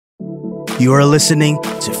You are listening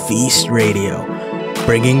to Feast Radio,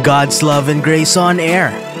 bringing God's love and grace on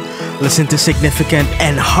air. Listen to significant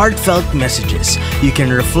and heartfelt messages you can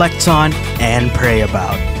reflect on and pray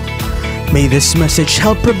about. May this message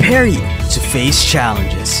help prepare you to face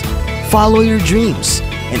challenges, follow your dreams,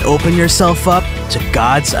 and open yourself up to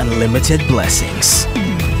God's unlimited blessings.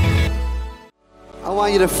 I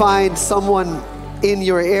want you to find someone in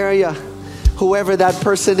your area, whoever that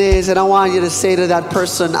person is, and I want you to say to that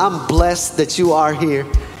person, I'm blessed that you are here.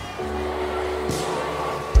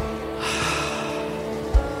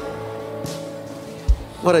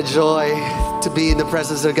 What a joy to be in the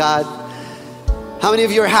presence of God. How many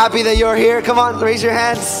of you are happy that you're here? Come on, raise your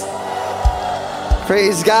hands.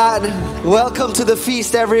 Praise God. Welcome to the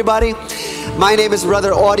feast, everybody. My name is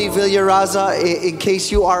Brother Audie Villaraza. In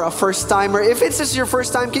case you are a first timer, if it's just your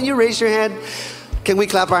first time, can you raise your hand? Can we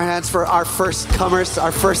clap our hands for our first comers,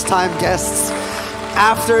 our first time guests?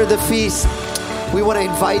 After the feast, we want to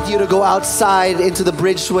invite you to go outside into the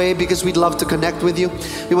bridgeway because we'd love to connect with you.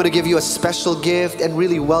 We want to give you a special gift and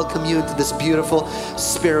really welcome you into this beautiful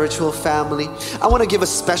spiritual family. I want to give a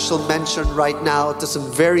special mention right now to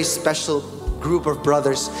some very special group of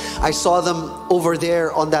brothers. I saw them over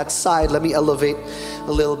there on that side. Let me elevate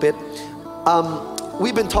a little bit.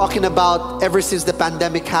 We've been talking about, ever since the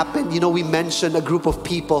pandemic happened, we mentioned a group of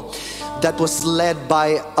people that was led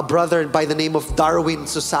by a brother by the name of Darwin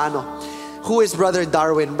Susano. Who is Brother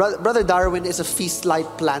Darwin? Brother Darwin is a feast light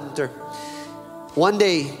planter. One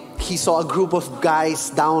day, he saw a group of guys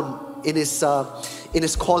down in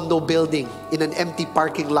his condo building in an empty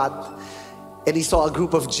parking lot. And he saw a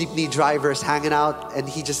group of jeepney drivers hanging out, and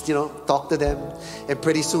he just, talked to them. And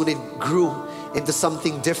pretty soon it grew into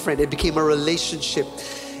something different. It became a relationship.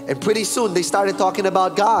 And pretty soon they started talking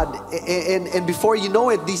about God. And before you know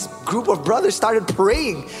it, these group of brothers started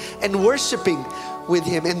praying and worshiping with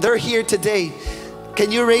him. And they're here today.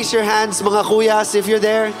 Can you raise your hands, mga kuyas, if you're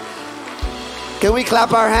there? Can we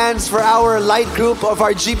clap our hands for our light group of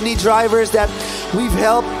our jeepney drivers that we've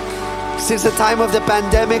helped since the time of the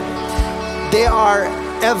pandemic? They are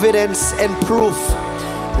evidence and proof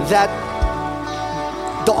that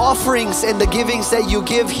the offerings and the givings that you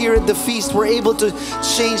give here at the feast were able to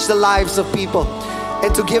change the lives of people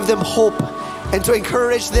and to give them hope and to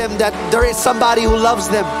encourage them that there is somebody who loves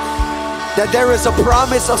them, that there is a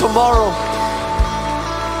promise of tomorrow.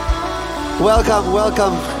 Welcome,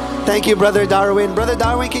 welcome. Thank you, Brother Darwin. Brother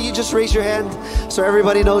Darwin, can you just raise your hand so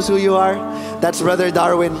everybody knows who you are? That's Brother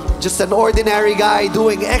Darwin. Just an ordinary guy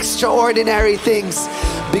doing extraordinary things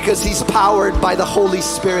because he's powered by the Holy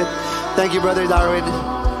Spirit. Thank you, Brother Darwin.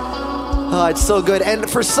 Oh, it's so good. And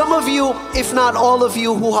for some of you, if not all of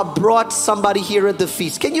you, who have brought somebody here at the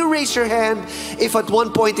feast, can you raise your hand if at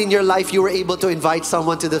one point in your life you were able to invite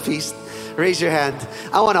someone to the feast? Raise your hand.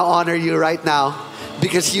 I want to honor you right now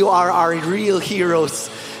because you are our real heroes.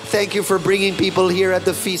 Thank you for bringing people here at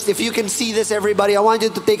the feast. If you can see this, everybody, I want you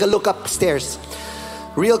to take a look upstairs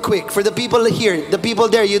real quick. For the people here, the people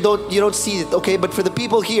there, you don't see it, okay? But for the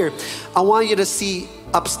people here, I want you to see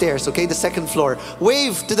upstairs, okay? The second floor.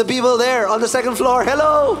 Wave to the people there on the second floor.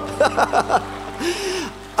 Hello.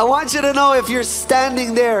 I want you to know, if you're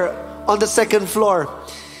standing there on the second floor,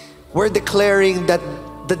 we're declaring that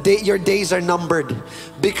your days are numbered,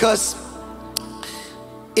 because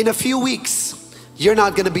in a few weeks, you're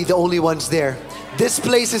not going to be the only ones there. This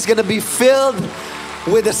place is going to be filled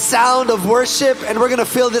with the sound of worship, and we're going to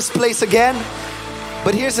fill this place again.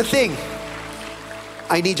 But here's the thing.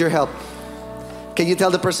 I need your help. Can you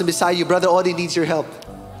tell the person beside you, Brother Audie needs your help?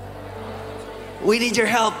 We need your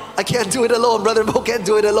help. I can't do it alone. Brother Mo can't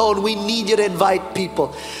do it alone. We need you to invite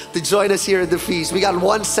people to join us here at the feast. We got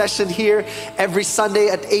one session here every Sunday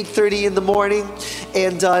at 8:30 in the morning.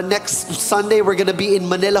 And next Sunday, we're going to be in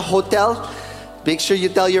Manila Hotel. Make sure you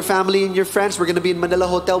tell your family and your friends. We're going to be in Manila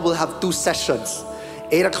Hotel. We'll have 2 sessions.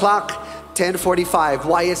 8 o'clock, 10:45.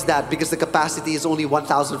 Why is that? Because the capacity is only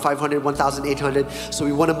 1,500, 1,800. So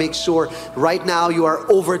we want to make sure. Right now, you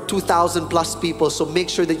are over 2,000 plus people. So make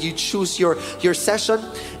sure that you choose your session.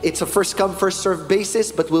 It's a first come, first serve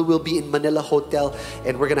basis. But we will be in Manila Hotel.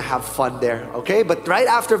 And we're going to have fun there. Okay? But right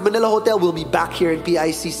after Manila Hotel, we'll be back here in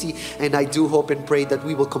PICC. And I do hope and pray that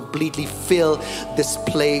we will completely fill this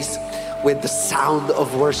place with the sound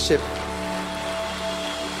of worship.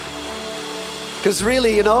 Because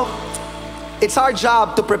really, it's our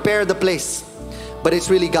job to prepare the place, but it's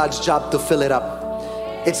really God's job to fill it up.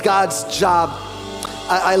 It's God's job.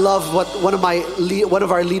 I love what one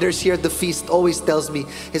of our leaders here at the feast always tells me.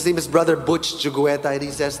 His name is Brother Butch Jugueta, and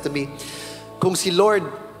he says to me, kung si Lord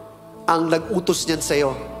ang nag-utos niyan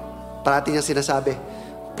sa'yo, parati niya sinasabi,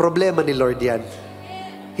 problema ni Lord yan.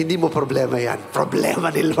 Hindi mo problema yan.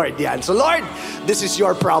 Problema ni Lord yan. So Lord, this is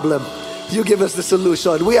your problem. You give us the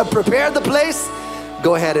solution. We have prepared the place.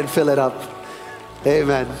 Go ahead and fill it up.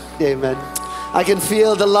 Amen. Amen. I can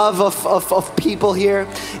feel the love of people here.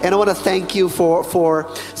 And I want to thank you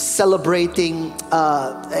for celebrating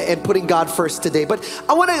and putting God first today. But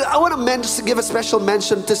I want to give a special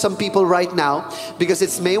mention to some people right now because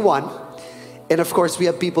it's May 1. And of course, we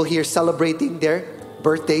have people here celebrating their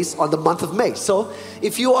birthdays on the month of May. So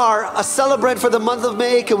if you are a celebrant for the month of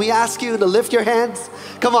May, can we ask you to lift your hands?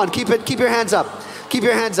 Come on, keep your hands up. Keep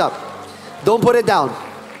your hands up. Don't put it down.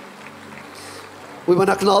 We want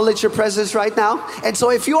to acknowledge your presence right now. And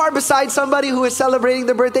so if you are beside somebody who is celebrating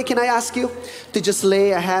their birthday, can I ask you to just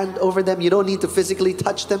lay a hand over them? You don't need to physically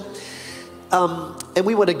touch them. And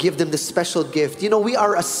we want to give them this special gift. You know, we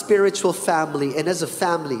are a spiritual family. And as a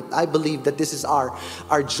family, I believe that this is our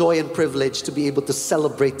joy and privilege to be able to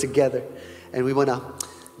celebrate together. And we want to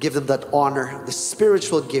give them that honor, the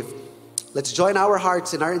spiritual gift. Let's join our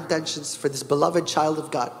hearts and our intentions for this beloved child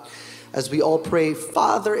of God. As we all pray,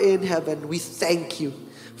 Father in heaven, we thank you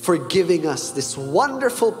for giving us this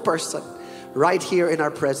wonderful person right here in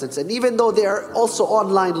our presence. And even though they are also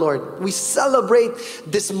online, Lord, we celebrate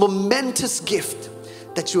this momentous gift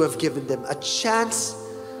that you have given them. A chance,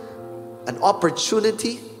 an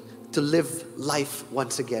opportunity to live life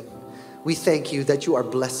once again. We thank you that you are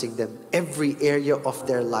blessing them every area of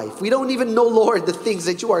their life. We don't even know, Lord, the things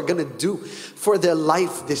that you are going to do for their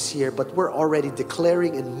life this year, but we're already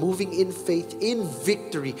declaring and moving in faith, in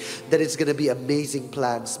victory, that it's going to be amazing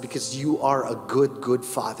plans because you are a good, good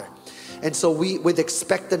Father. And so we, with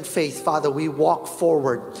expectant faith, Father, we walk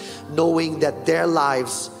forward knowing that their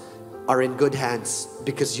lives are in good hands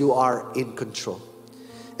because you are in control.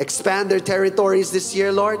 Expand their territories this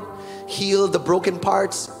year, Lord. Heal the broken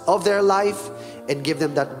parts of their life and give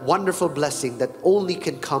them that wonderful blessing that only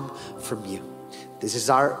can come from you. This is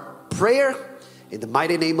our prayer. In the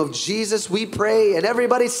mighty name of Jesus, we pray. And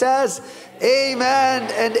everybody says,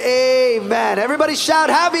 amen and amen. Everybody shout,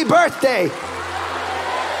 happy birthday.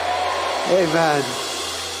 Amen.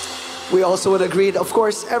 We also would agree, of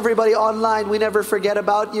course, everybody online, we never forget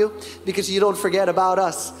about you because you don't forget about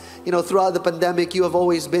us. You know, throughout the pandemic, you have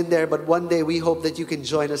always been there, but one day we hope that you can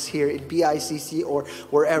join us here in PICC or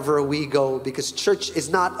wherever we go, because church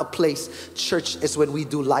is not a place. Church is when we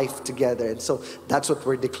do life together. And so that's what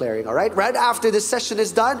we're declaring, all right? Right after this session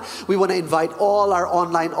is done, we want to invite all our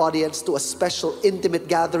online audience to a special intimate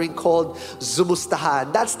gathering called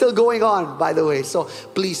Zumustahan. That's still going on, by the way. So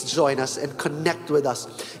please join us and connect with us.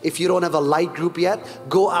 If you don't have a light group yet,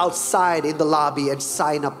 go outside in the lobby and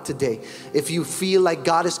sign up today. If you feel like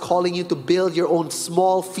God is calling you to build your own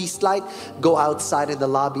small feast light, go outside in the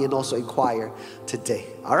lobby and also inquire today.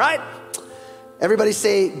 All right? Everybody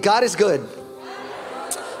say, God is good.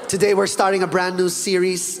 Today we're starting a brand new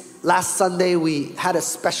series. Last Sunday we had a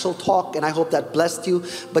special talk and I hope that blessed you.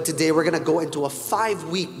 But today we're going to go into a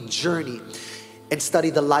 5-week journey and study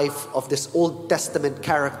the life of this Old Testament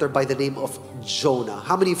character by the name of Jonah.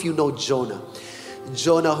 How many of you know Jonah?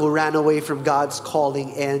 Jonah, who ran away from God's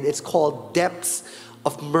calling, and it's called Depths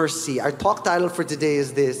of Mercy. Our talk title for today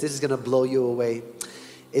is this. This is going to blow you away.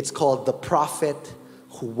 It's called The Prophet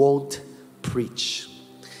Who Won't Preach.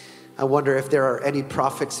 I wonder if there are any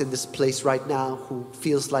prophets in this place right now who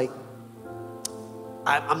feels like,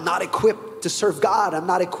 I'm not equipped to serve God. I'm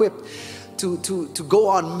not equipped to go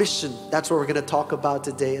on mission. That's what we're going to talk about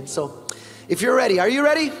today. And so, if you're ready, are you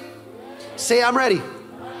ready? Say, I'm ready.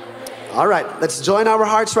 All right, let's join our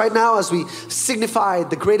hearts right now as we signify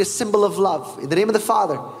the greatest symbol of love. In the name of the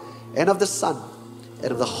Father, and of the Son,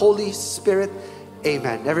 and of the Holy Spirit.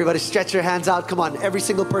 Amen. Everybody stretch your hands out. Come on, every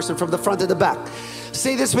single person from the front to the back.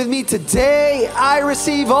 Say this with me. Today I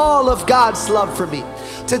receive all of God's love for me.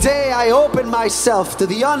 Today I open myself to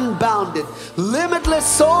the unbounded,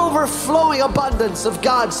 limitless, overflowing abundance of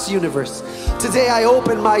God's universe. Today I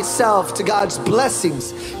open myself to God's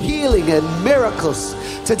blessings, healing, and miracles.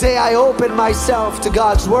 Today I open myself to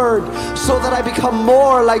God's word so that I become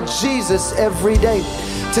more like Jesus every day.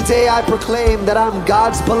 Today I proclaim that I'm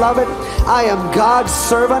God's beloved, I am God's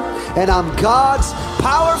servant, and I'm God's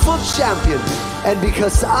powerful champion. And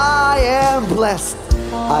because I am blessed,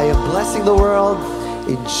 I am blessing the world.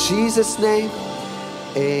 In Jesus' name,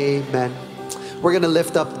 amen. We're going to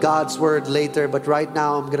lift up God's word later, but right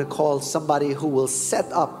now I'm going to call somebody who will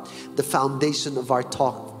set up the foundation of our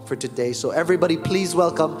talk for today. So everybody, please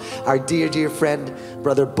welcome our dear, dear friend,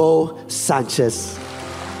 Brother Bo Sanchez.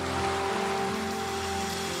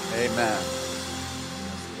 Amen.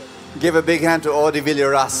 Give a big hand to Audi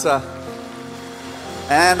Villarasa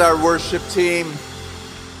and our worship team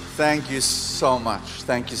Thank you so much.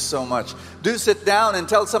 Thank you so much. Do sit down and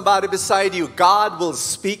tell somebody beside you, God will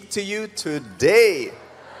speak to you today.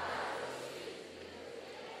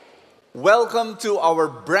 Welcome to our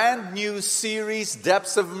brand new series,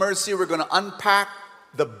 Depths of Mercy. We're going to unpack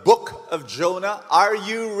the Book of Jonah. Are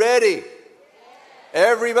you ready?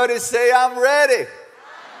 Everybody say, I'm ready.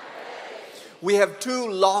 We have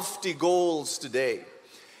two lofty goals today.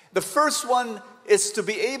 The first one is to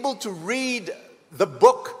be able to read the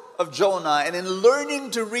Book of Jonah. And in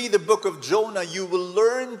learning to read the Book of Jonah, you will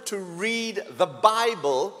learn to read the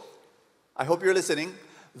Bible, I hope you're listening,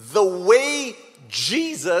 the way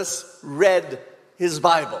Jesus read his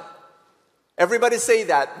Bible. Everybody say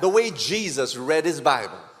that, the way Jesus read his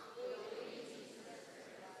Bible.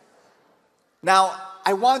 Now,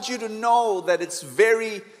 I want you to know that it's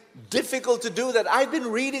very difficult to do that. I've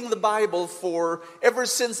been reading the Bible ever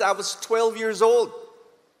since I was 12 years old.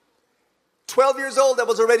 12 years old, I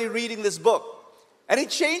was already reading this book. And it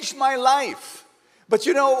changed my life. But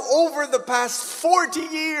you know, over the past 40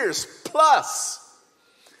 years plus,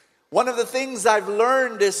 one of the things I've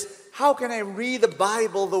learned is, how can I read the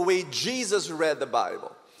Bible the way Jesus read the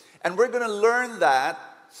Bible? And we're going to learn that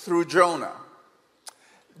through Jonah.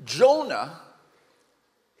 Jonah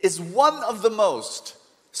is one of the most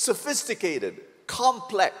sophisticated,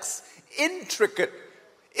 complex, intricately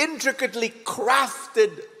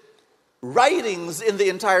crafted writings in the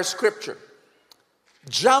entire Scripture.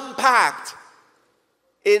 Jam-packed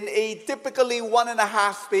in a typically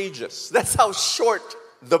 1.5 pages. That's how short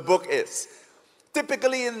the book is.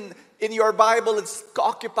 Typically in your Bible, it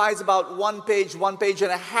occupies about 1 page, 1.5 pages,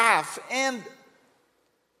 and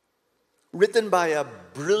written by a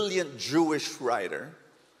brilliant Jewish writer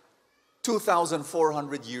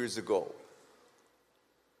 2,400 years ago.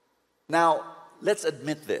 Now, let's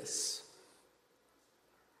admit this.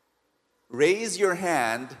 Raise your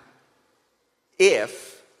hand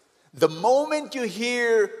if the moment you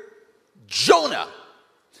hear Jonah,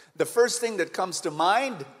 the first thing that comes to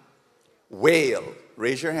mind, whale.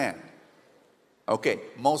 Raise your hand. Okay,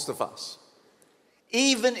 most of us.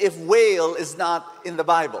 Even if whale is not in the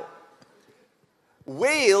Bible.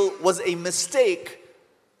 Whale was a mistake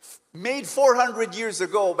made 400 years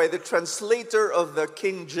ago by the translator of the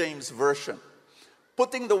King James Version,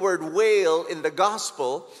 putting the word whale in the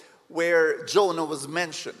gospel where Jonah was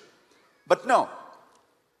mentioned. But no,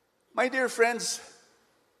 my dear friends,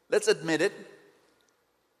 let's admit it,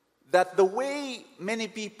 that the way many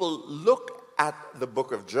people look at the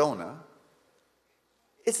book of Jonah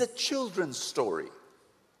is a children's story.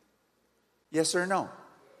 Yes or no?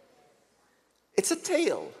 It's a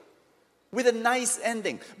tale with a nice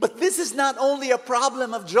ending. But this is not only a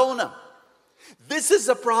problem of Jonah. This is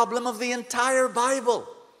a problem of the entire Bible.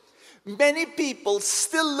 Many people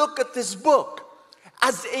still look at this book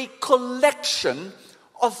as a collection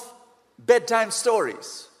of bedtime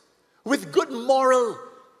stories with good moral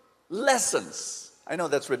lessons. I know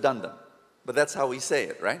that's redundant, but that's how we say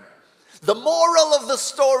it, right? The moral of the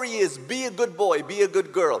story is be a good boy, be a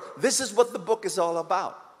good girl. This is what the book is all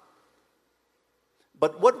about.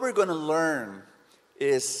 But what we're going to learn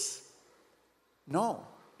is, no,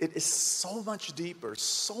 it is so much deeper,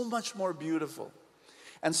 so much more beautiful.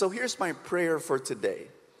 And so here's my prayer for today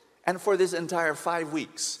and for this entire 5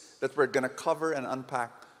 weeks that we're going to cover and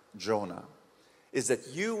unpack Jonah, is that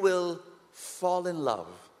you will fall in love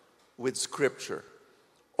with Scripture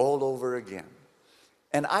all over again.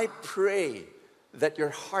 And I pray that your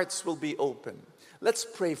hearts will be open. Let's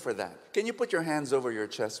pray for that. Can you put your hands over your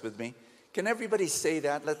chest with me? Can everybody say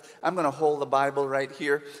that? I'm going to hold the Bible right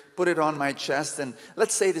here, put it on my chest, and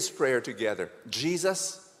let's say this prayer together.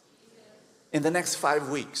 Jesus, in the next 5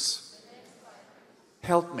 weeks,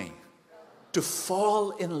 help me to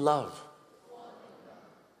fall in love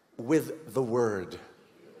with the Word.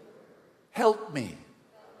 Help me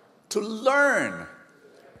to learn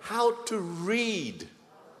how to read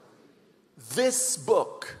this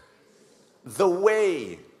book the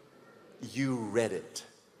way you read it.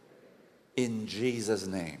 In Jesus'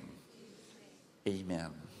 name,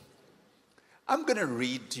 amen. I'm going to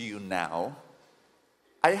read to you now.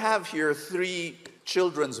 I have here 3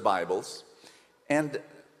 children's Bibles, and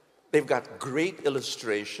they've got great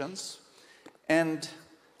illustrations. And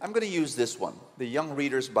I'm going to use this one, the Young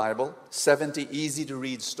Reader's Bible, 70 Easy to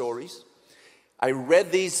Read Stories. I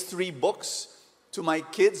read these 3 books to my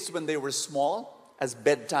kids when they were small as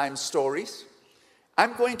bedtime stories.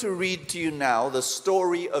 I'm going to read to you now the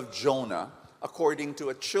story of Jonah according to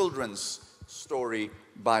a children's story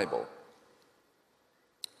Bible.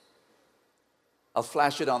 I'll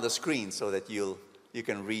flash it on the screen so that you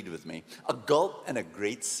can read with me. A Gulp and a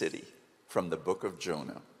Great City from the Book of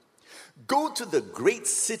Jonah. Go to the great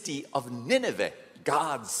city of Nineveh,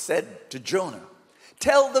 God said to Jonah.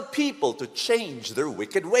 Tell the people to change their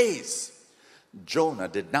wicked ways. Jonah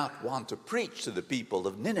did not want to preach to the people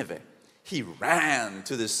of Nineveh. He ran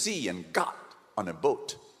to the sea and got on a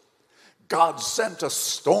boat. God sent a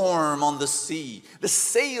storm on the sea. The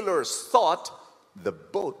sailors thought the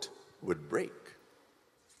boat would break.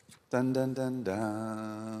 Dun, dun, dun,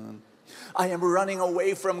 dun. I am running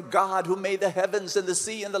away from God who made the heavens and the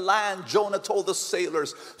sea and the land. Jonah told the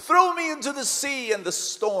sailors, throw me into the sea and the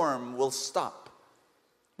storm will stop.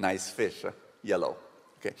 Nice fish, huh? Yellow.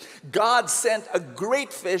 Okay. God sent a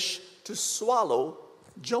great fish to swallow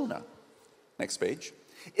Jonah. Next page.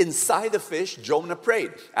 Inside the fish, Jonah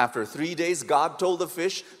prayed. After 3 days, God told the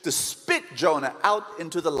fish to spit Jonah out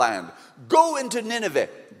into the land. Go into Nineveh,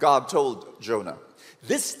 God told Jonah.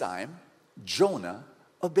 This time, Jonah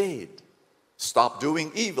obeyed. Stop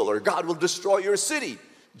doing evil or God will destroy your city,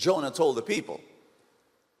 Jonah told the people.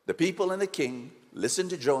 The people and the king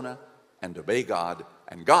listened to Jonah and obeyed God,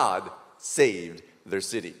 and God saved their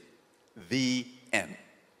city. The end.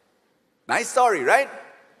 Nice story, right?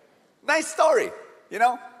 Nice story. You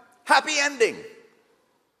know, happy ending.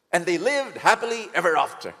 And they lived happily ever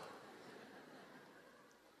after.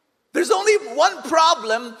 There's only one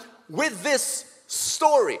problem with this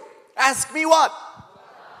story. Ask me what?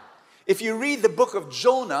 If you read the book of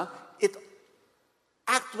Jonah, it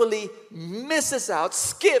actually misses out,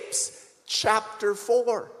 skips chapter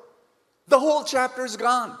 4. The whole chapter is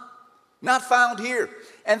gone. Not found here.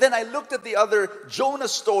 And then I looked at the other Jonah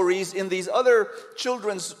stories in these other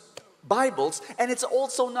children's Bibles, and it's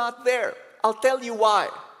also not there. I'll tell you why.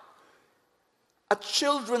 A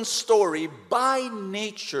children's story by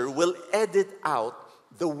nature will edit out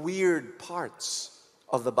the weird parts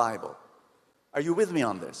of the Bible. Are you with me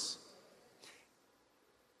on this?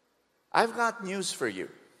 I've got news for you.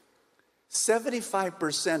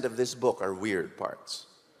 75% of this book are weird parts.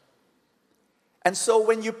 And so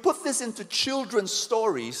when you put this into children's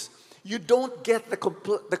stories, you don't get the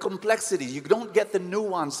complexity, you don't get the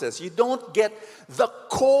nuances, you don't get the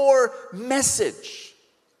core message.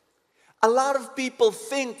 A lot of people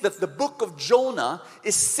think that the book of Jonah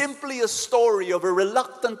is simply a story of a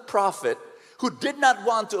reluctant prophet who did not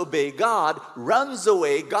want to obey God, runs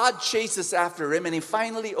away, God chases after him, and he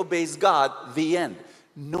finally obeys God, the end.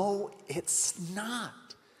 No, it's not.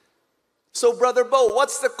 So, Brother Bo,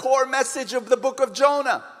 what's the core message of the book of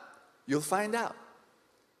Jonah? You'll find out.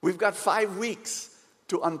 We've got 5 weeks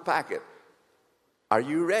to unpack it. Are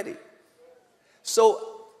you ready?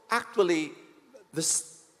 So, actually,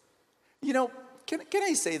 this, you know, can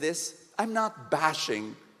I say this? I'm not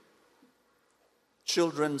bashing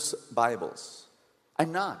children's Bibles.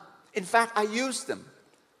 I'm not. In fact, I used them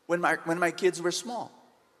when my kids were small.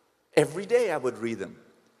 Every day I would read them.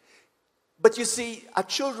 But you see, a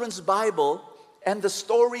children's Bible and the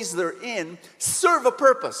stories they're in serve a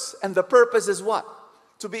purpose. And the purpose is what?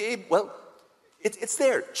 To be able, well, it's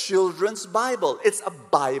there. Children's Bible. It's a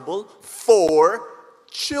Bible for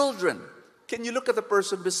children. Can you look at the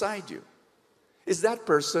person beside you? Is that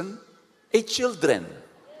person a children?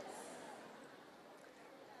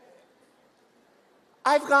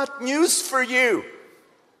 I've got news for you.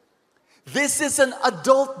 This is an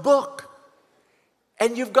adult book.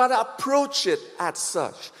 And you've got to approach it as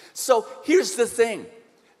such. So here's the thing.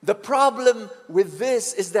 The problem with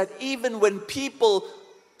this is that even when people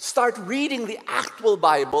start reading the actual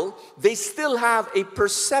Bible, they still have a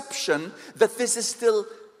perception that this is still,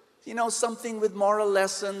 you know, something with moral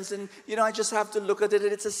lessons. And, you know, I just have to look at it.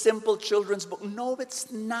 It's a simple children's book. No,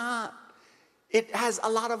 it's not. It has a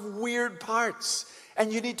lot of weird parts.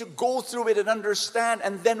 And you need to go through it and understand.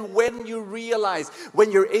 And then when you realize, when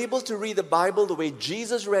you're able to read the Bible the way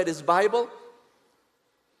Jesus read his Bible,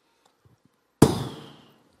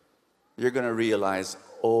 you're going to realize,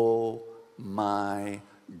 oh my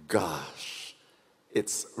gosh,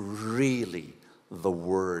 it's really the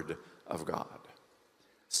Word of God.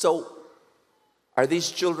 So, are these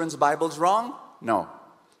children's Bibles wrong? No.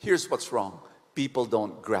 Here's what's wrong. People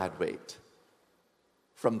don't graduate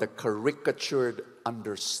from the caricatured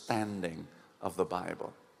understanding of the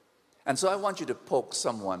Bible. And so I want you to poke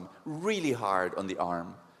someone really hard on the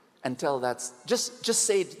arm and tell that, just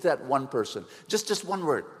say to that one person, just one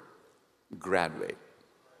word, graduate.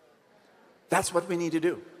 That's what we need to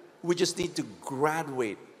do. We just need to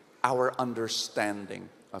graduate our understanding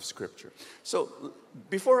of Scripture. So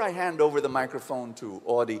before I hand over the microphone to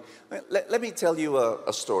Audie, let me tell you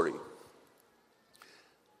a story.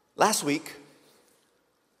 Last week,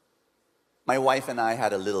 my wife and I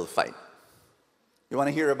had a little fight. You want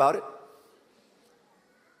to hear about it?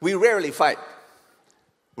 We rarely fight.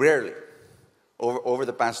 Rarely. over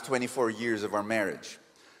the past 24 years of our marriage.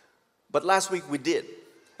 But last week we did.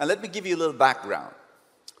 And let me give you a little background.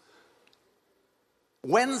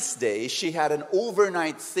 Wednesday, she had an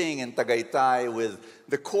overnight thing in Tagaytay with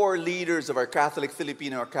the core leaders of our Catholic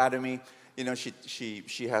Filipino Academy. You know,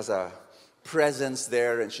 she has a presence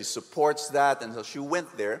there and she supports that. And so she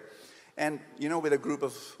went there. And, you know, with a group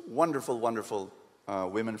of wonderful, wonderful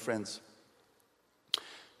women friends.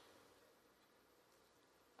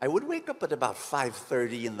 I would wake up at about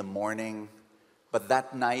 5:30 in the morning. But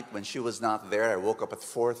that night, when she was not there, I woke up at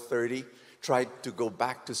 4:30, tried to go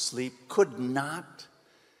back to sleep, could not.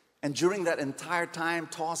 And during that entire time,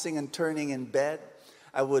 tossing and turning in bed,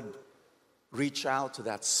 I would reach out to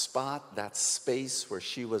that spot, that space where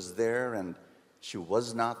she was there and she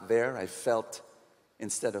was not there. I felt,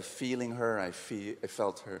 instead of feeling her, I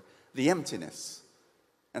felt her, the emptiness.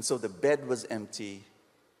 And so the bed was empty,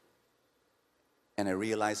 and I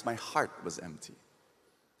realized my heart was empty.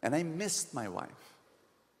 And I missed my wife.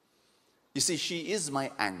 You see, she is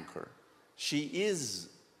my anchor. She is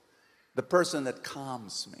the person that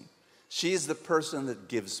calms me. She is the person that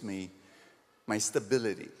gives me my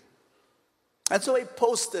stability. And so I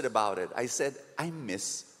posted about it. I said, I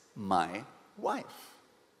miss my wife.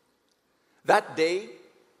 That day,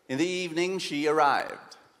 in the evening, she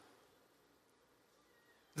arrived.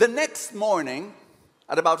 The next morning,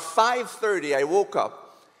 at about 5:30, I woke up.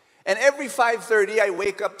 And every 5:30, I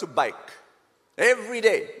wake up to bike. Every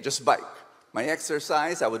day, just bike. My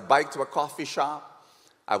exercise, I would bike to a coffee shop.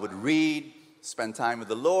 I would read, spend time with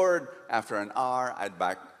the Lord. After an hour, I'd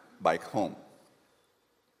bike home.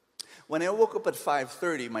 When I woke up at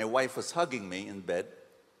 5:30, my wife was hugging me in bed.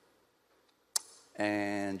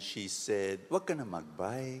 And she said, "Wag ka na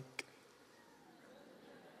magbike.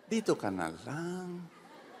 Dito ka na lang."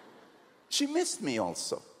 She missed me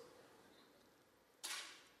also.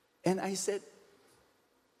 And I said,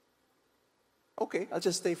 okay, I'll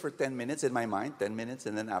just stay for 10 minutes in my mind, 10 minutes,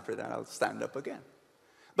 and then after that, I'll stand up again.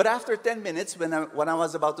 But after 10 minutes, when I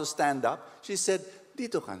was about to stand up, she said,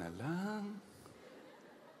 "Dito ka na lang.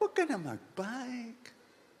 Huwag ka na magbike."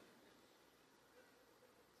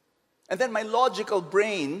 And then my logical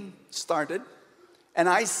brain started, and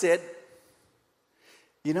I said,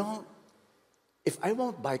 you know, if I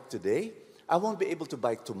won't bike today, I won't be able to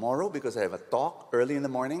bike tomorrow because I have a talk early in the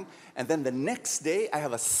morning. And then the next day, I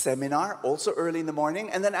have a seminar also early in the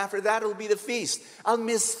morning. And then after that, it'll be the feast. I'll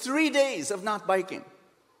miss 3 days of not biking.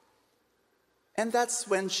 And that's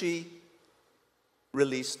when she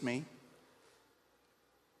released me,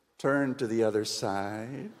 turned to the other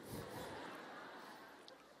side,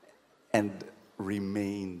 and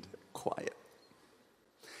remained quiet.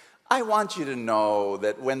 I want you to know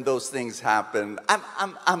that when those things happen,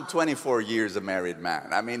 I'm 24 years a married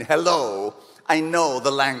man. I mean, hello, I know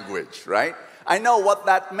the language, right? I know what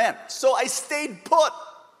that meant. So I stayed put.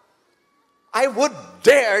 I would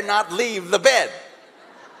dare not leave the bed.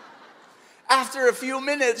 After a few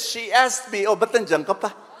minutes, she asked me, "Oh, ba't nandiyan ka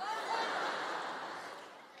pa?"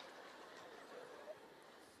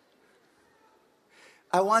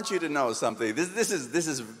 I want you to know something. This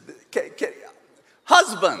is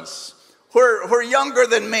husbands who are younger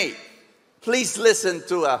than me, please listen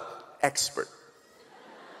to an expert.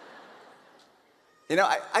 You know,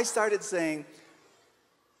 I started saying,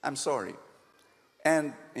 "I'm sorry."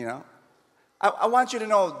 And, you know, I want you to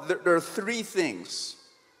know there are 3 things.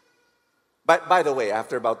 By the way,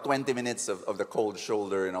 after about 20 minutes of the cold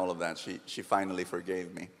shoulder and all of that, she finally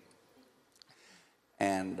forgave me.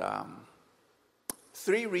 And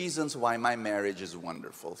 3 reasons why my marriage is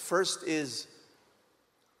wonderful. First is,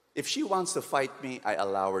 if she wants to fight me, I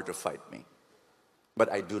allow her to fight me.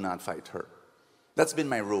 But I do not fight her. That's been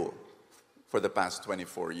my rule for the past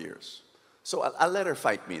 24 years. So I'll let her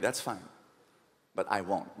fight me, that's fine. But I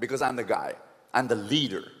won't, because I'm the guy. I'm the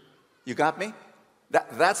leader. You got me?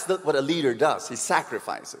 That's what a leader does. He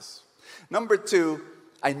sacrifices. Number 2,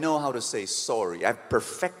 I know how to say sorry. I've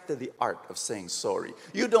perfected the art of saying sorry.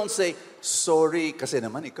 You don't say, "Sorry, kasi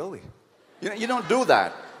naman ikaw eh." You don't do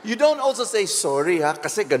that. You don't also say, "Sorry ha,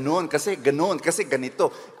 kasi ganun, kasi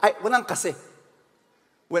ganito." Walang kasi.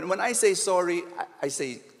 When I say sorry, I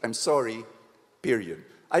say, "I'm sorry, period."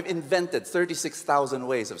 I've invented 36,000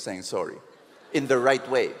 ways of saying sorry in the right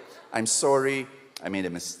way. "I'm sorry, I made a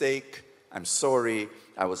mistake. I'm sorry,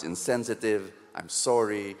 I was insensitive. I'm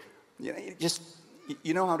sorry." You know,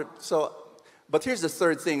 you know how to, but here's the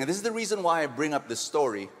third thing, and this is the reason why I bring up this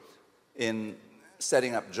story in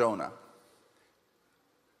setting up Jonah.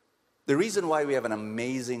 The reason why we have an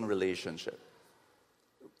amazing relationship,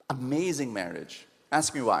 amazing marriage.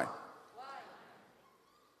 Ask me why.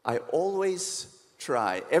 I always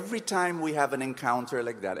try. Every time we have an encounter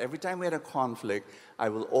like that, every time we had a conflict, I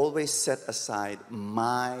will always set aside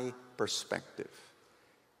my perspective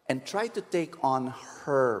and try to take on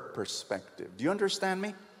her perspective. Do you understand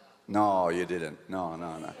me? No, you didn't. No.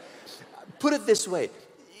 Put it this way.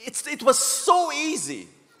 It was so easy.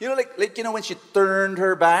 Like when she turned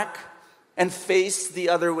her back and faced the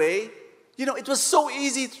other way. It was so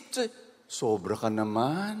easy to, sobra ka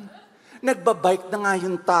naman. Nagbabike na nga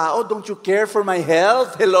yung tao. Don't you care for my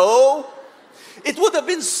health? Hello? It would have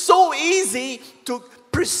been so easy to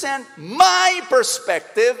present my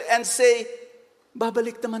perspective and say,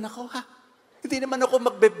 babalik naman ako ha. Hindi naman ako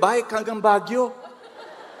magbe-bike hanggang Baguio.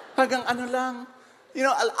 Hanggang ano lang.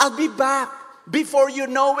 I'll be back. Before you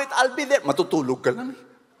know it, I'll be there. Matutulog ka lang.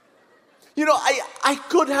 I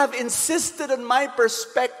could have insisted on my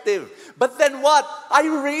perspective. But then what? I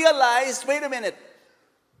realized, wait a minute.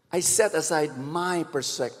 I set aside my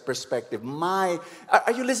perspective,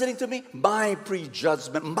 are you listening to me? My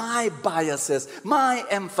prejudgment, my biases, my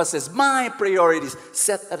emphasis, my priorities.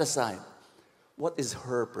 Set that aside. What is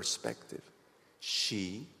her perspective?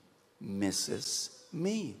 She misses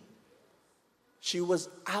me. She was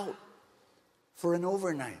out for an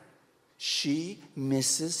overnight. She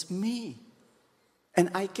misses me.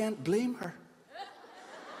 And I can't blame her.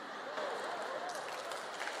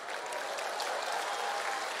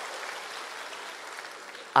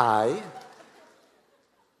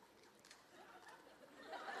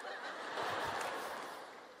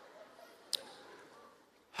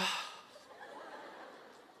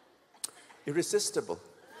 Irresistible.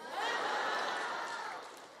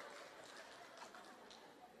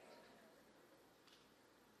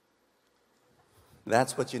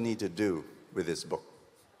 That's what you need to do with this book.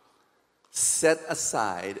 Set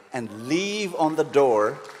aside and leave on the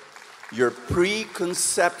door your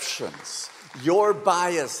preconceptions, your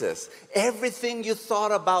biases, everything you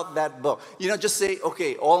thought about that book. Just say,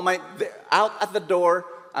 okay, out at the door,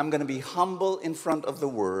 I'm going to be humble in front of the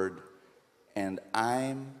Word, and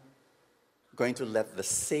I'm going to let the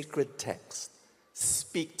sacred text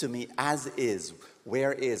speak to me as is,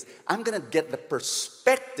 where is. I'm going to get the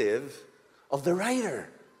perspective of the writer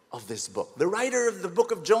of this book, the writer of the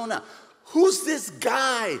Book of Jonah. Who's this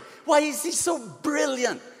guy? Why is he so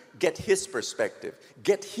brilliant? Get his perspective.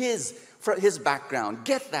 Get his background.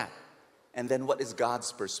 Get that. And then what is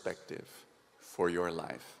God's perspective for your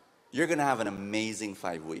life? You're going to have an amazing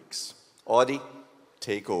 5 weeks. Audie,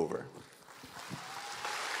 take over.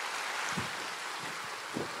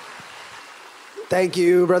 Thank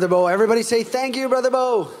you, Brother Bo. Everybody say thank you, Brother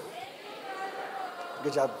Bo.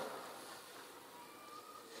 Good job.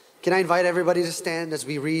 Can I invite everybody to stand as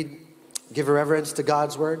we read, give reverence to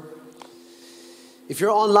God's Word? If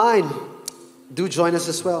you're online, do join us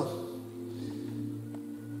as well.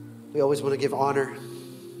 We always want to give honor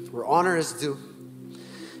where honor is due.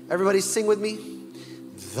 Everybody sing with me.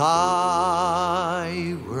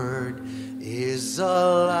 Thy word is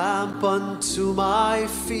a lamp unto my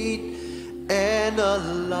feet and a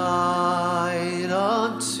light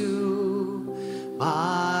unto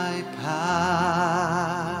my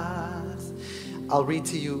path. I'll read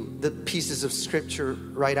to you the pieces of scripture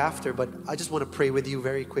right after, but I just want to pray with you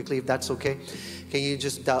very quickly, if that's okay. Can you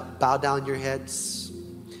just bow down your heads?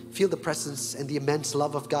 Feel the presence and the immense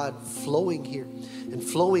love of God flowing here and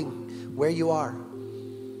flowing where you are.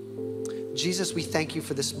 Jesus, we thank you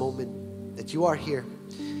for this moment, that you are here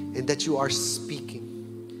and that you are speaking.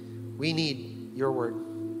 We need your word.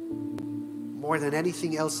 More than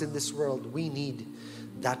anything else in this world, we need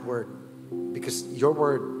that word, because your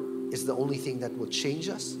word is the only thing that will change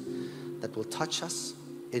us, that will touch us,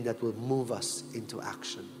 and that will move us into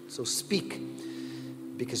action. So speak,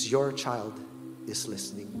 because your child is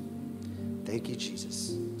listening. Thank you,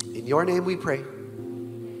 Jesus. In your name we pray.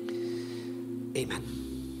 Amen.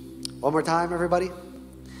 One more time, everybody.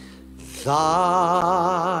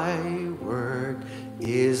 Thy word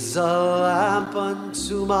is a lamp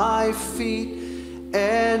unto my feet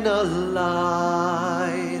and a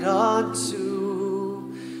light unto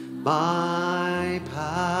my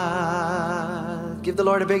path. Give the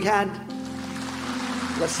Lord a big hand.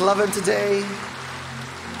 Let's love him today.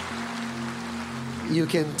 You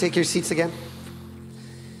can take your seats again.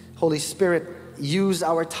 Holy Spirit, use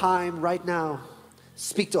our time right now.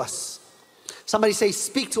 Speak to us. Somebody say,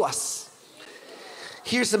 speak to us.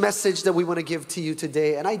 Here's the message that we want to give to you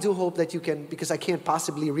today. And I do hope that you can, because I can't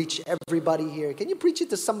possibly reach everybody here. Can you preach it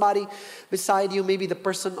to somebody beside you? Maybe the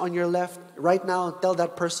person on your left right now. Tell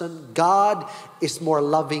that person, God is more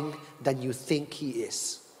loving than you think he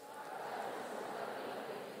is.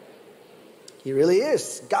 He really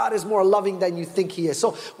is. God is more loving than you think He is.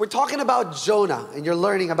 So we're talking about Jonah, and you're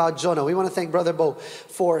learning about Jonah. We want to thank Brother Bo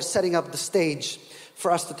for setting up the stage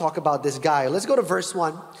for us to talk about this guy. Let's go to verse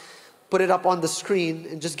 1. Put it up on the screen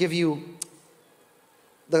and just give you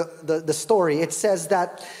the story. It says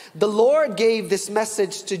that the Lord gave this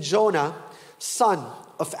message to Jonah, son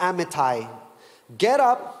of Amittai. Get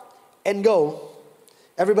up and go.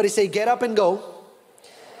 Everybody say, get up and go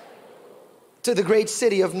to the great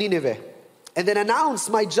city of Nineveh. And then announce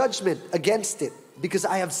my judgment against it, because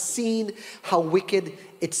I have seen how wicked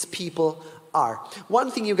its people are.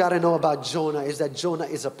 One thing you got to know about Jonah is that Jonah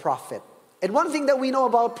is a prophet. And one thing that we know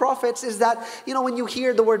about prophets is that, when you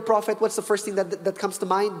hear the word prophet, what's the first thing that comes to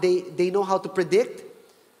mind? They know how to predict.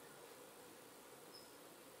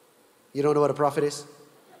 You don't know what a prophet is?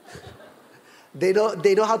 They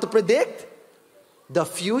know how to predict the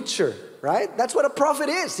future, right? That's what a prophet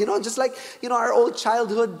is. Just like, our old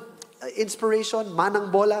childhood inspiration,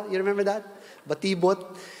 Manang Bola. You remember that? Batibot.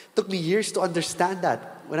 Took me years to understand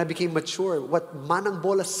that when I became mature, what Manang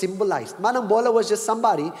Bola symbolized. Manang Bola was just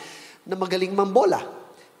somebody na magaling mambola.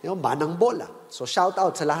 Manang Bola. So shout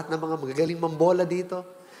out sa lahat ng mga magagaling mambola dito.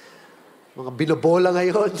 Mga binobola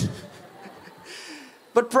ngayon.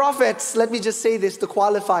 But prophets, let me just say this to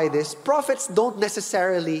qualify this. Prophets don't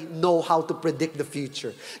necessarily know how to predict the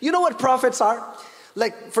future. You know what prophets are?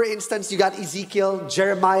 Like, for instance, you got Ezekiel,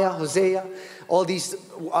 Jeremiah, Hosea, all these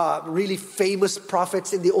really famous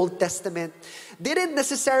prophets in the Old Testament. They didn't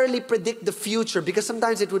necessarily predict the future, because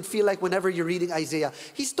sometimes it would feel like whenever you're reading Isaiah,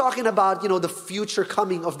 he's talking about, the future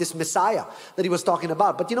coming of this Messiah that he was talking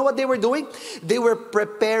about. But you know what they were doing? They were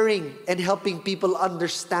preparing and helping people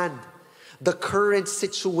understand the current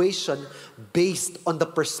situation based on the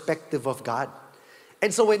perspective of God.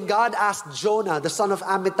 And so when God asked Jonah, the son of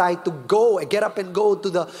Amittai, to get up and go to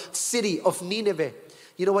the city of Nineveh,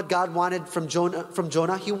 you know what God wanted from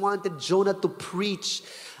Jonah? He wanted Jonah to preach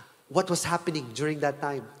what was happening during that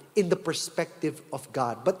time in the perspective of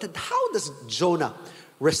God. But then how does Jonah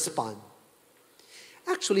respond?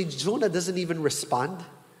 Actually, Jonah doesn't even respond.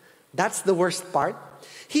 That's the worst part.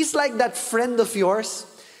 He's like that friend of yours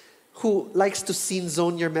who likes to scene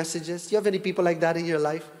zone your messages. Do you have any people like that in your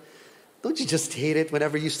life? Don't you just hate it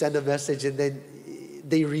whenever you send a message and then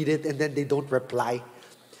they read it and then they don't reply?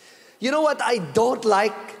 You know what I don't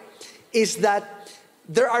like is that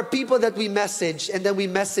there are people that we message and then we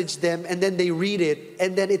message them and then they read it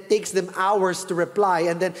and then it takes them hours to reply,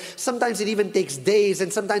 and then sometimes it even takes days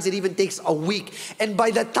and sometimes it even takes a week. And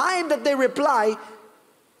by the time that they reply,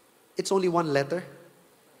 it's only one letter.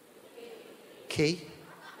 K.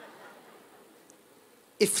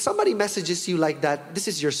 If somebody messages you like that, this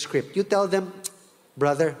is your script. You tell them,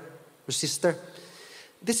 brother or sister,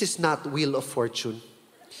 this is not Wheel of Fortune.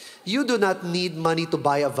 You do not need money to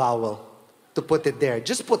buy a vowel to put it there.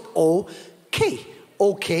 Just put O-K.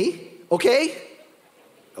 Okay? Okay?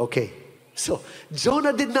 Okay. So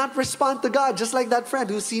Jonah did not respond to God, just like that friend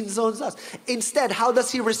who scene zones us. Instead, how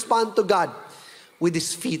does he respond to God? With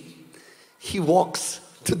his feet. He walks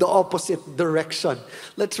to the opposite direction.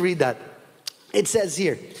 Let's read that. It says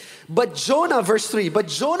here, but Jonah, verse 3, but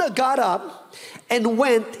Jonah got up and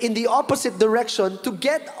went in the opposite direction to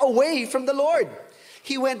get away from the Lord.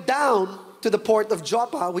 He went down to the port of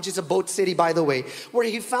Joppa, which is a boat city, by the way, where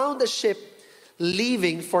he found a ship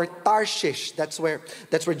leaving for Tarshish. That's where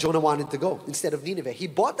Jonah wanted to go instead of Nineveh. He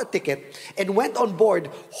bought a ticket and went on board,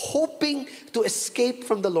 hoping to escape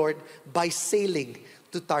from the Lord by sailing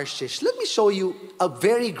to Tarshish. Let me show you a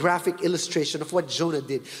very graphic illustration of what Jonah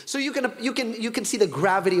did, so you can see the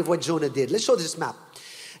gravity of what Jonah did. Let's show this map.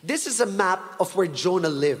 This is a map of where Jonah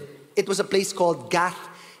lived. It was a place called Gath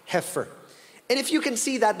Hepher. And if you can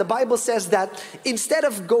see that, the Bible says that instead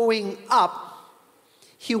of going up,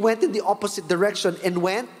 he went in the opposite direction and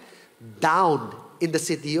went down in the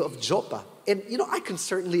city of Joppa. And I can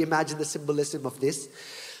certainly imagine the symbolism of this.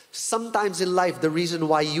 Sometimes in life, the reason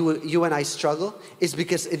why you and I struggle is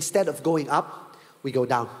because instead of going up, we go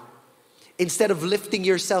down. Instead of lifting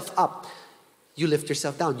yourself up, you lift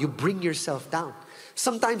yourself down. You bring yourself down.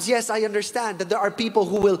 Sometimes, yes, I understand that there are people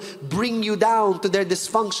who will bring you down to their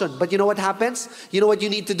dysfunction. But you know what happens? You know what you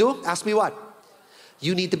need to do? Ask me what?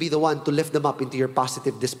 You need to be the one to lift them up into your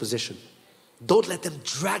positive disposition. Don't let them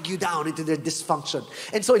drag you down into their dysfunction.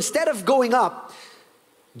 And so instead of going up,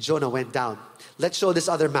 Jonah went down. Let's show this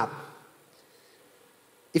other map.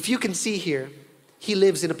 If you can see here, he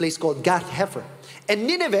lives in a place called Gath Hepher. And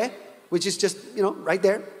Nineveh, which is just, right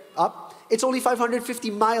there, up, it's only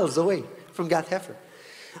 550 miles away from Gath Hepher.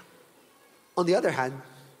 On the other hand,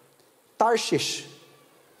 Tarshish,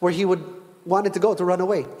 where he wanted to go to run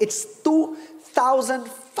away, it's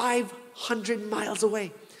 2,500 500 miles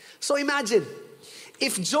away. So imagine,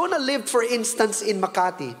 if Jonah lived, for instance, in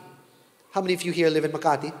Makati. How many of you here live in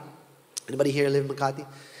Makati? Anybody here live in Makati?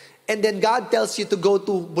 And then God tells you to go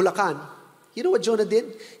to Bulacan. You know what Jonah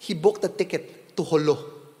did? He booked a ticket to Holo.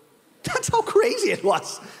 That's how crazy it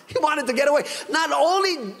was. He wanted to get away. Not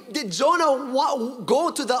only did Jonah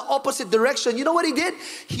go to the opposite direction, you know what he did?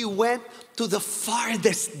 He went to the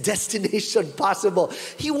farthest destination possible.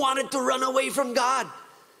 He wanted to run away from God.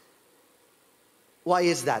 Why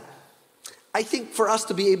is that? I think for us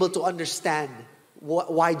to be able to understand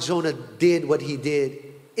why Jonah did what he did,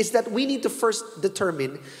 is that we need to first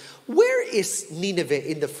determine, where is Nineveh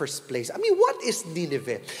in the first place? I mean, what is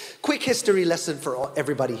Nineveh? Quick history lesson for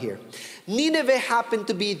everybody here. Nineveh happened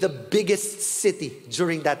to be the biggest city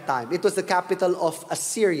during that time. It was the capital of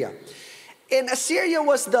Assyria. And Assyria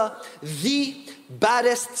was the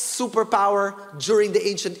baddest superpower during the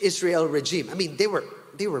ancient Israel regime. I mean, they were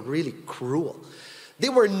really cruel. They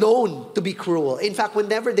were known to be cruel. In fact,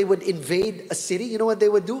 whenever they would invade a city, you know what they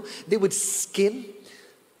would do? They would skin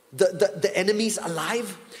the enemies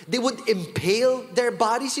alive. They would impale their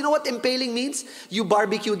bodies. You know what impaling means? You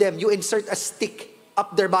barbecue them. You insert a stick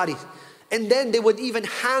up their bodies. And then they would even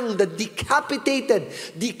hang the decapitated,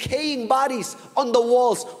 decaying bodies on the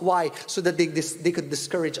walls. Why? So that they could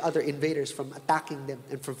discourage other invaders from attacking them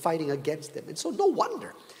and from fighting against them. And so no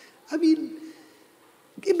wonder. I mean,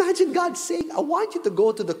 imagine God saying, I want you to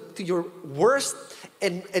go to your worst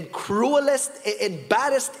and cruelest and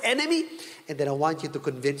baddest enemy, and then I want you to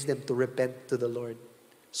convince them to repent to the Lord.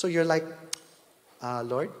 So you're like,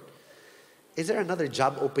 Lord, is there another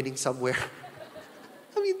job opening somewhere?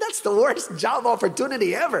 I mean, that's the worst job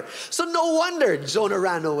opportunity ever. So no wonder Jonah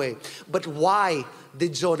ran away. But why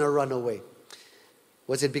did Jonah run away?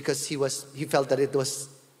 Was it because he felt that it was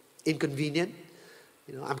inconvenient?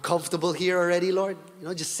 You know, I'm comfortable here already, Lord. You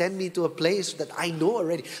know, just send me to a place that I know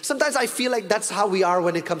already. Sometimes I feel like that's how we are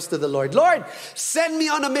when it comes to the Lord. Lord, send me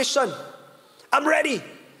on a mission. I'm ready.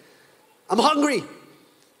 I'm hungry.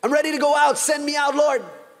 I'm ready to go out. Send me out, Lord.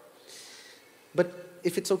 But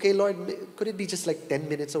if it's okay, Lord, could it be just like 10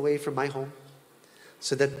 minutes away from my home?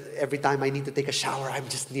 So that every time I need to take a shower, I'm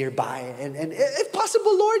just nearby. And if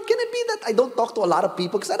possible, Lord, can it be that I don't talk to a lot of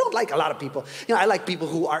people? Because I don't like a lot of people. You know, I like people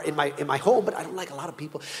who are in my home, but I don't like a lot of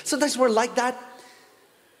people. Sometimes we're like that.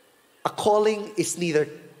 A calling is neither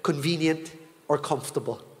convenient or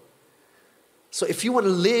comfortable. So if you want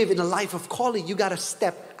to live in a life of calling, you got to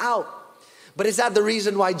step out. But is that the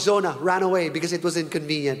reason why Jonah ran away? Because it was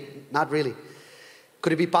inconvenient? Not really.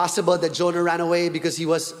 Could it be possible that Jonah ran away because he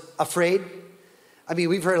was afraid? I mean,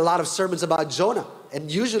 we've heard a lot of sermons about Jonah. And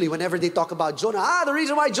usually whenever they talk about Jonah, the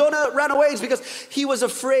reason why Jonah ran away is because he was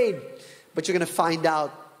afraid. But you're going to find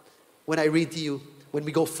out when I read to you, when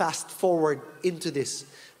we go fast forward into this,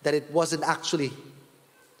 that it wasn't actually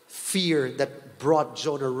fear that brought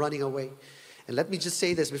Jonah running away. And let me just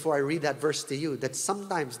say this before I read that verse to you, that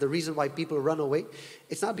sometimes the reason why people run away,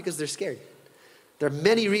 it's not because they're scared. There are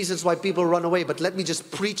many reasons why people run away, but let me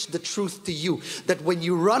just preach the truth to you, that when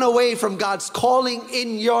you run away from God's calling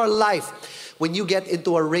in your life, when you get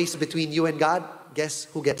into a race between you and God, guess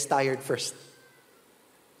who gets tired first?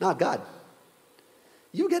 Not God.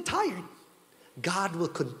 You get tired. God will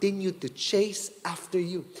continue to chase after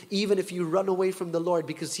you, even if you run away from the Lord,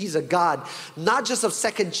 because He's a God, not just of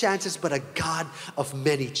second chances, but a God of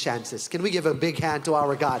many chances. Can we give a big hand to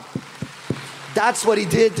our God? That's what He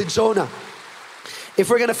did to Jonah. If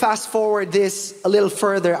we're going to fast forward this a little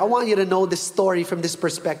further, I want you to know this story from this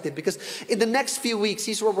perspective, because in the next few weeks,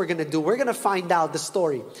 here's what we're going to do. We're going to find out the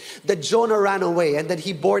story that Jonah ran away and that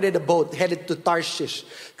he boarded a boat headed to Tarshish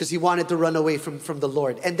because he wanted to run away from the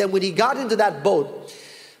Lord. And then when he got into that boat,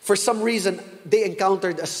 for some reason, they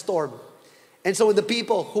encountered a storm. And so when the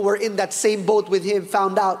people who were in that same boat with him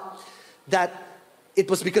found out that it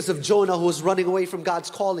was because of Jonah who was running away from God's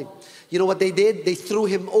calling, you know what they did? They threw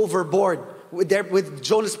him overboard. With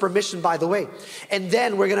Jonah's permission, by the way. And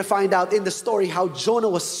then we're going to find out in the story how Jonah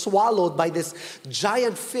was swallowed by this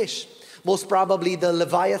giant fish, most probably the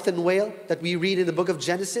Leviathan whale that we read in the book of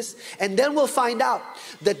Genesis. And then we'll find out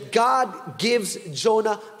that God gives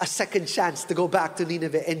Jonah a second chance to go back to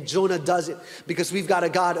Nineveh. And Jonah does it because we've got a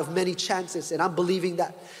God of many chances, and I'm believing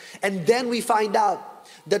that. And then we find out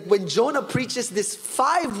that when Jonah preaches this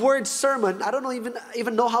 5-word sermon, I don't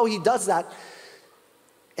even know how he does that.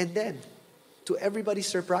 And then, to everybody's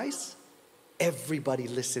surprise, everybody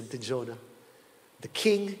listened to Jonah. The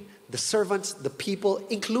king, the servants, the people,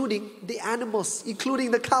 including the animals,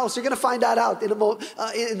 including the cows. You're going to find that out in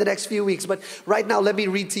the next few weeks. But right now, let me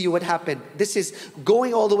read to you what happened. This is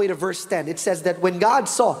going all the way to verse 10. It says that when God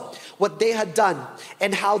saw what they had done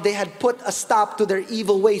and how they had put a stop to their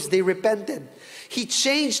evil ways, they repented. He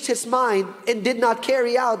changed his mind and did not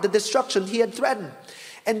carry out the destruction he had threatened.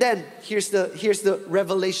 And then, here's the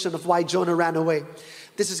revelation of why Jonah ran away.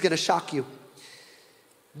 This is going to shock you.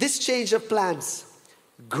 This change of plans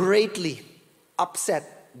greatly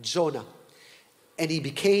upset Jonah, and he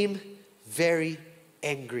became very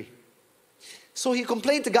angry. So he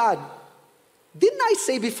complained to God, "Didn't I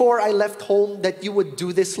say before I left home that you would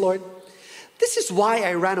do this, Lord? This is why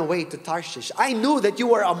I ran away to Tarshish. I knew that you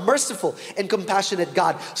were a merciful and compassionate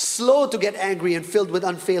God, slow to get angry and filled with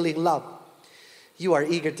unfailing love. You are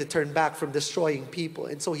eager to turn back from destroying people."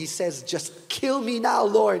 And so he says, "Just kill me now,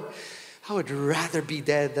 Lord. I would rather be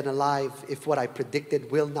dead than alive if what I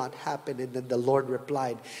predicted will not happen." And then the Lord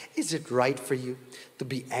replied, "Is it right for you to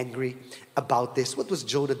be angry about this?" What was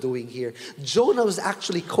Jonah doing here? Jonah was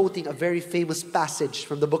actually quoting a very famous passage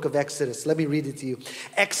from the book of Exodus. Let me read it to you.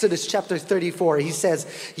 Exodus chapter 34. He says,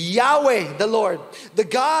 "Yahweh, the Lord, the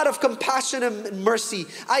God of compassion and mercy,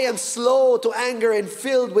 I am slow to anger and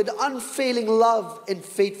filled with unfailing love and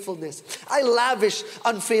faithfulness. I lavish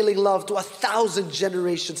unfailing love to 1,000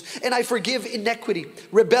 generations, and I forgive iniquity,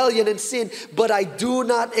 rebellion, and sin, but I do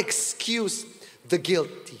not excuse the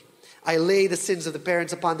guilty. I lay the sins of the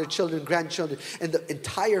parents upon their children, grandchildren, and the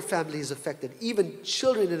entire family is affected, even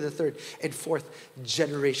children in the third and fourth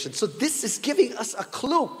generation." So this is giving us a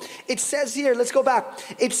clue. It says here, let's go back.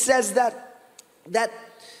 It says that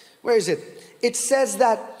where is it? It says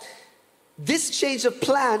that this change of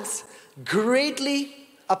plans greatly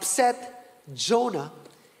upset Jonah,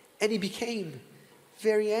 and he became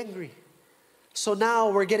very angry. So now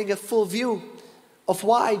we're getting a full view of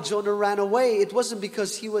why Jonah ran away. It wasn't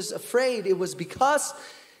because he was afraid. It was because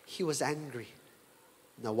he was angry.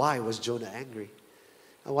 Now, why was Jonah angry?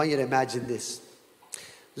 I want you to imagine this.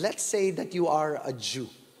 Let's say that you are a Jew.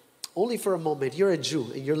 Only for a moment, you're a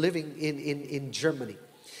Jew and you're living in Germany.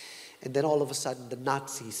 And then all of a sudden, the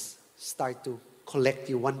Nazis start to collect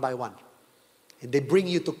you one by one. And they bring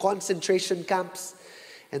you to concentration camps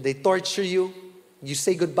and they torture you. You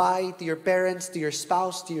say goodbye to your parents, to your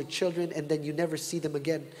spouse, to your children, and then you never see them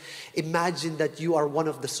again. Imagine that you are one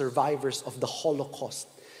of the survivors of the Holocaust.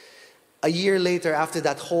 A year later, after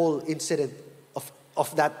that whole incident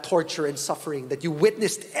of that torture and suffering, that you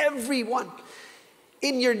witnessed everyone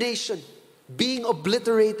in your nation being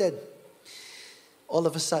obliterated, all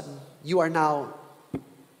of a sudden, you are now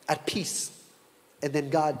at peace. And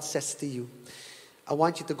then God says to you, "I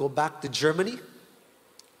want you to go back to Germany,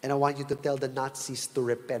 and I want you to tell the Nazis to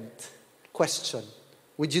repent." Question: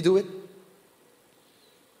 would you do it?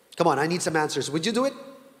 Come on, I need some answers. Would you do it?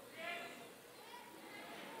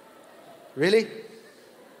 Really?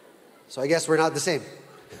 So I guess we're not the same.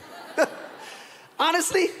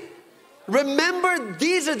 Honestly, remember,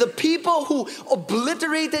 these are the people who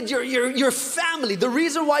obliterated your family. The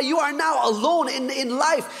reason why you are now alone in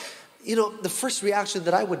life. You know, the first reaction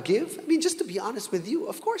that I would give, I mean, just to be honest with you,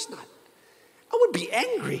 of course not. I would be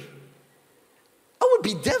angry. I would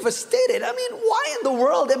be devastated. I mean, why in the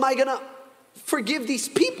world am I going to forgive these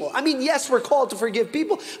people? I mean, yes, we're called to forgive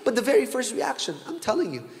people, but the very first reaction, I'm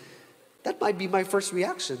telling you, that might be my first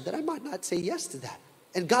reaction, that I might not say yes to that.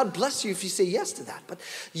 And God bless you if you say yes to that. But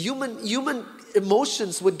human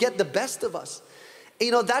emotions would get the best of us. And,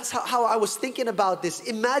 you know, that's how I was thinking about this.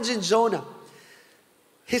 Imagine Jonah.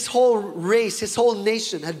 His whole race, his whole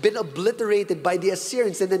nation had been obliterated by the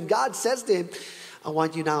Assyrians. And then God says to him, "I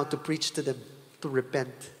want you now to preach to them, to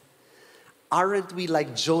repent." Aren't we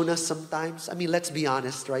like Jonah sometimes? I mean, let's be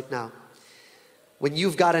honest right now. When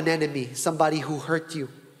you've got an enemy, somebody who hurt you,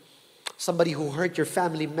 somebody who hurt your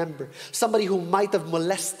family member, somebody who might have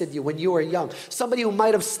molested you when you were young, somebody who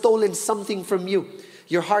might have stolen something from you,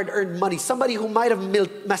 your hard-earned money, somebody who might have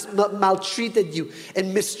maltreated you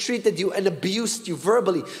and mistreated you and abused you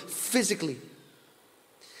verbally, physically.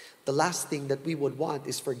 The last thing that we would want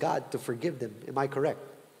is for God to forgive them. Am I correct?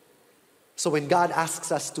 So when God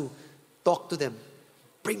asks us to talk to them,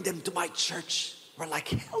 bring them to my church, we're like,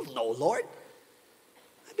 hell no, Lord.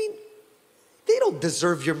 I mean, they don't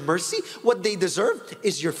deserve your mercy. What they deserve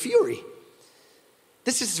is your fury.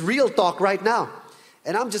 This is real talk right now.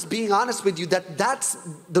 And I'm just being honest with you that that's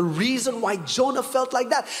the reason why Jonah felt like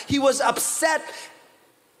that. He was upset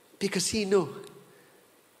because he knew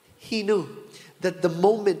that the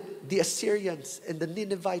moment the Assyrians and the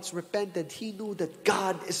Ninevites repented, he knew that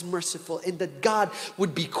God is merciful and that God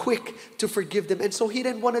would be quick to forgive them. And so he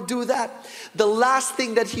didn't want to do that. The last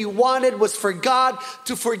thing that he wanted was for God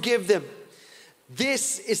to forgive them.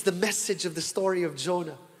 This is the message of the story of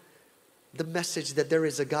Jonah. The message that there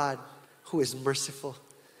is a God who is merciful.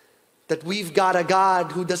 That we've got a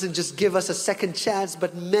God who doesn't just give us a second chance,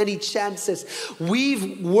 but many chances.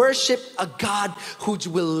 We've worshiped a God who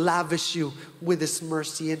will lavish you with His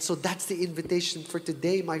mercy. And so that's the invitation for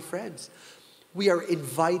today, my friends. We are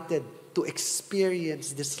invited to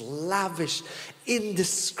experience this lavish,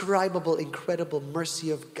 indescribable, incredible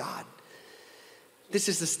mercy of God. This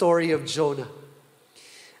is the story of Jonah.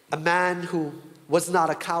 A man who was not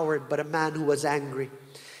a coward, but a man who was angry.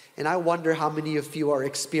 And I wonder how many of you are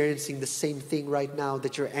experiencing the same thing right now,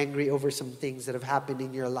 that you're angry over some things that have happened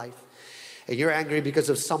in your life. And you're angry because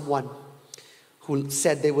of someone who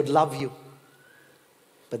said they would love you,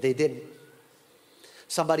 but they didn't.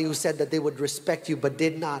 Somebody who said that they would respect you, but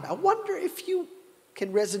did not. I wonder if you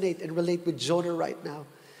can resonate and relate with Jonah right now.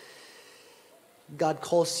 God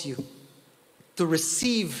calls you to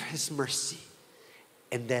receive His mercy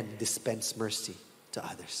and then dispense mercy to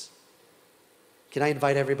others. Can I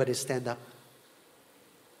invite everybody to stand up?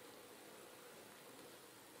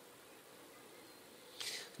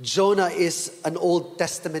 Jonah is an Old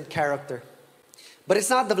Testament character. But it's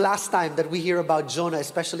not the last time that we hear about Jonah,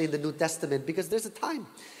 especially in the New Testament, because there's a time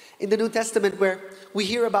in the New Testament where we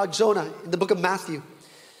hear about Jonah in the book of Matthew.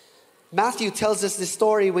 Matthew tells us this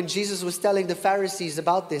story when Jesus was telling the Pharisees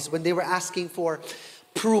about this, when they were asking for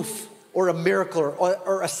proof or a miracle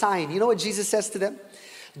or a sign. You know what Jesus says to them?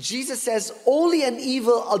 Jesus says, only an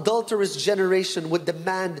evil, adulterous generation would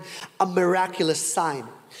demand a miraculous sign.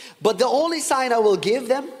 But the only sign I will give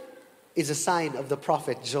them is a sign of the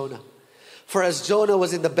prophet Jonah. For as Jonah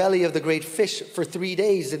was in the belly of the great fish for 3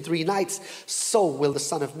 days and 3 nights, so will the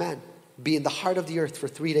Son of Man be in the heart of the earth for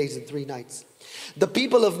 3 days and 3 nights. The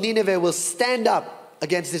people of Nineveh will stand up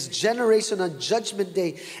against this generation on judgment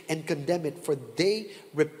day and condemn it, for they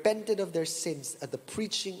repented of their sins at the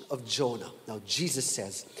preaching of Jonah. Now Jesus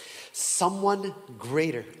says, someone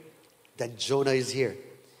greater than Jonah is here,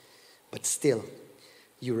 but still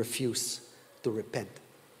you refuse to repent.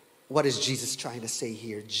 What is Jesus trying to say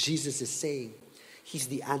here? Jesus is saying He's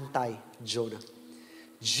the anti-Jonah.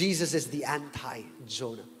 Jesus is the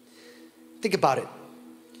anti-Jonah. Think about it.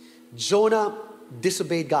 Jonah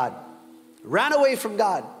disobeyed God, ran away from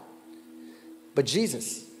God. But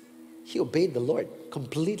Jesus, He obeyed the Lord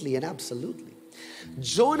completely and absolutely.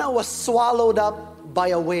 Jonah was swallowed up by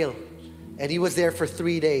a whale, and he was there for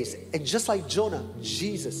 3 days. And just like Jonah,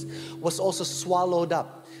 Jesus was also swallowed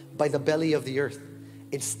up by the belly of the earth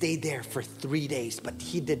and stayed there for 3 days. But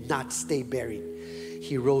He did not stay buried.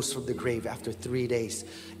 He rose from the grave after 3 days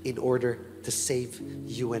in order to save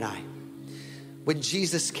you and I. When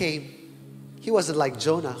Jesus came, He wasn't like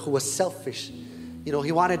Jonah, who was selfish. You know,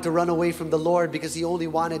 he wanted to run away from the Lord because he only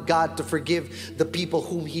wanted God to forgive the people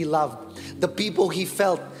whom he loved, the people he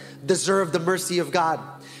felt deserved the mercy of God.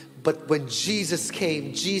 But when Jesus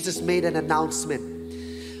came, Jesus made an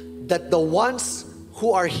announcement that the ones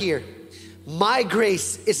who are here, my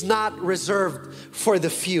grace is not reserved for the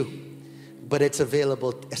few, but it's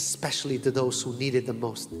available especially to those who need it the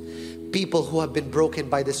most. People who have been broken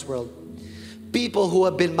by this world, people who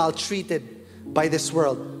have been maltreated by this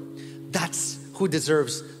world. That's who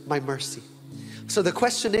deserves my mercy. So the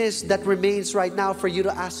question is that remains right now for you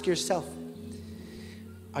to ask yourself,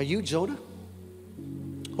 are you Jonah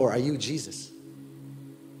or are you Jesus?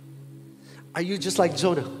 Are you just like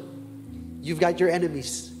Jonah? You've got your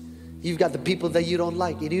enemies. You've got the people that you don't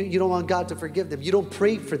like. You don't want God to forgive them. You don't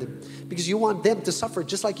pray for them because you want them to suffer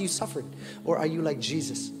just like you suffered. Or are you like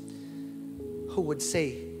Jesus, who would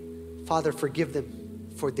say, Father, forgive them,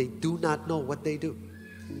 for they do not know what they do.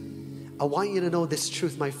 I want you to know this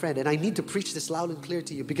truth, my friend, and I need to preach this loud and clear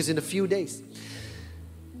to you, because in a few days,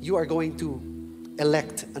 you are going to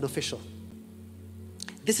elect an official.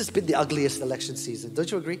 This has been the ugliest election season.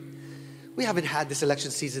 Don't you agree? We haven't had this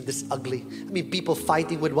election season this ugly. I mean, people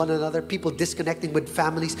fighting with one another, people disconnecting with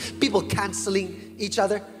families, people canceling each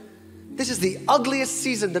other. This is the ugliest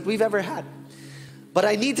season that we've ever had. But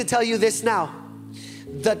I need to tell you this now,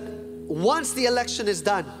 that once the election is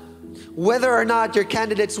done, whether or not your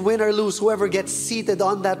candidates win or lose, whoever gets seated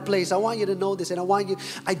on that place, I want you to know this, and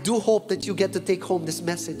I do hope that you get to take home this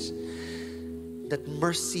message, that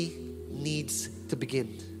mercy needs to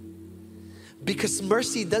begin. Because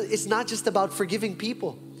mercy is not just about forgiving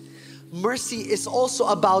people. Mercy is also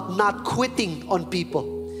about not quitting on people.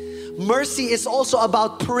 Mercy is also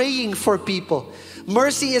about praying for people.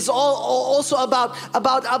 Mercy is also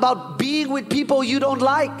about being with people you don't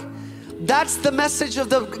like. That's the message of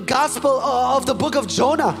the gospel of the book of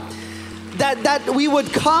Jonah. That we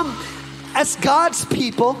would come as God's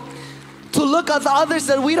people to look at others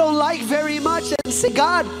that we don't like very much and say,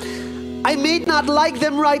 God, I may not like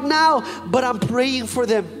them right now, but I'm praying for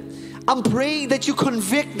them. I'm praying that you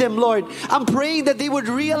convict them, Lord. I'm praying that they would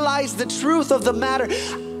realize the truth of the matter.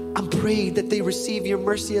 I'm praying that they receive your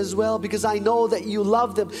mercy as well, because I know that you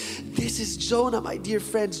love them. This is Jonah, my dear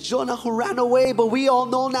friends. Jonah who ran away, but we all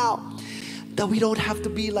know now that we don't have to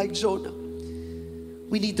be like Jonah.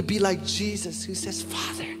 We need to be like Jesus, who says,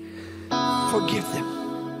 Father, forgive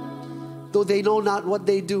them, though they know not what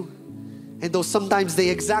they do. And though sometimes they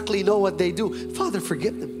exactly know what they do, Father,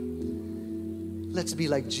 forgive them. Let's be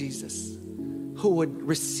like Jesus, who would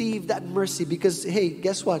receive that mercy, because, hey,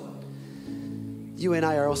 guess what? You and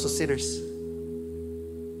I are also sinners.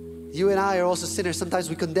 You and I are also sinners. Sometimes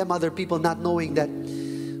we condemn other people not knowing that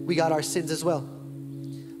we got our sins as well.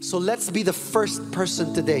 So let's be the first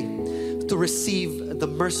person today to receive the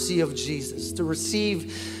mercy of Jesus, to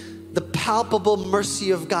receive the palpable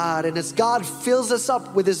mercy of God. And as God fills us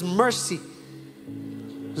up with His mercy,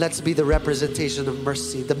 let's be the representation of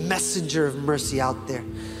mercy, the messenger of mercy out there.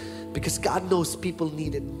 Because God knows people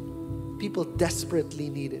need it. People desperately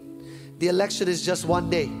need it. The election is just one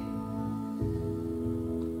day.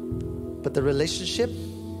 But the relationship,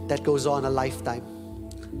 that goes on a lifetime.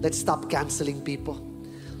 Let's stop canceling people.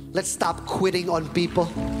 Let's stop quitting on people.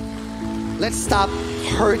 Let's stop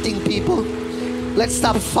hurting people. Let's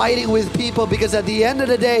stop fighting with people, because at the end of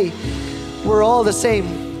the day, we're all the same.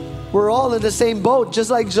 We're all in the same boat,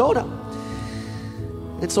 just like Jonah.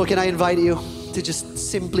 And so can I invite you to just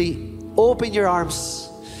simply open your arms.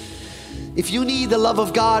 If you need the love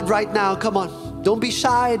of God right now, come on. Don't be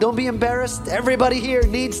shy. Don't be embarrassed. Everybody here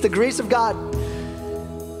needs the grace of God.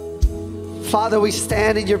 Father, we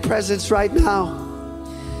stand in your presence right now,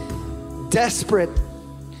 desperate,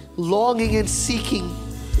 longing and seeking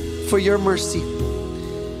for your mercy.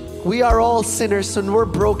 We are all sinners and we're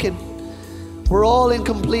broken. We're all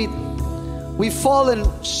incomplete. We've fallen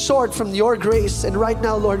short from your grace. And right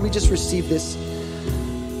now, Lord, we just receive this.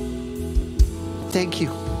 Thank you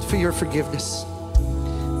for your forgiveness.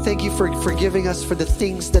 Thank you for forgiving us for the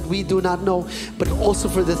things that we do not know, but also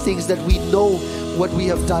for the things that we know what we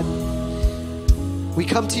have done. We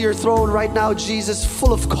come to your throne right now, Jesus,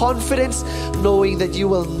 full of confidence, knowing that you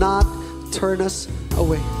will not turn us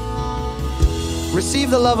away. Receive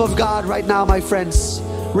the love of God right now, my friends.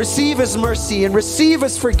 Receive His mercy and receive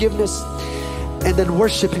His forgiveness, and then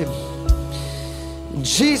worship Him. In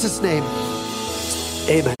Jesus' name,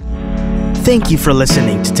 amen. Thank you for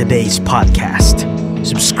listening to today's podcast.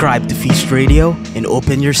 Subscribe to Feast Radio and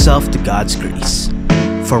open yourself to God's grace.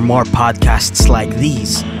 For more podcasts like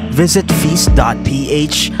these, visit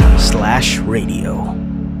feast.ph/radio.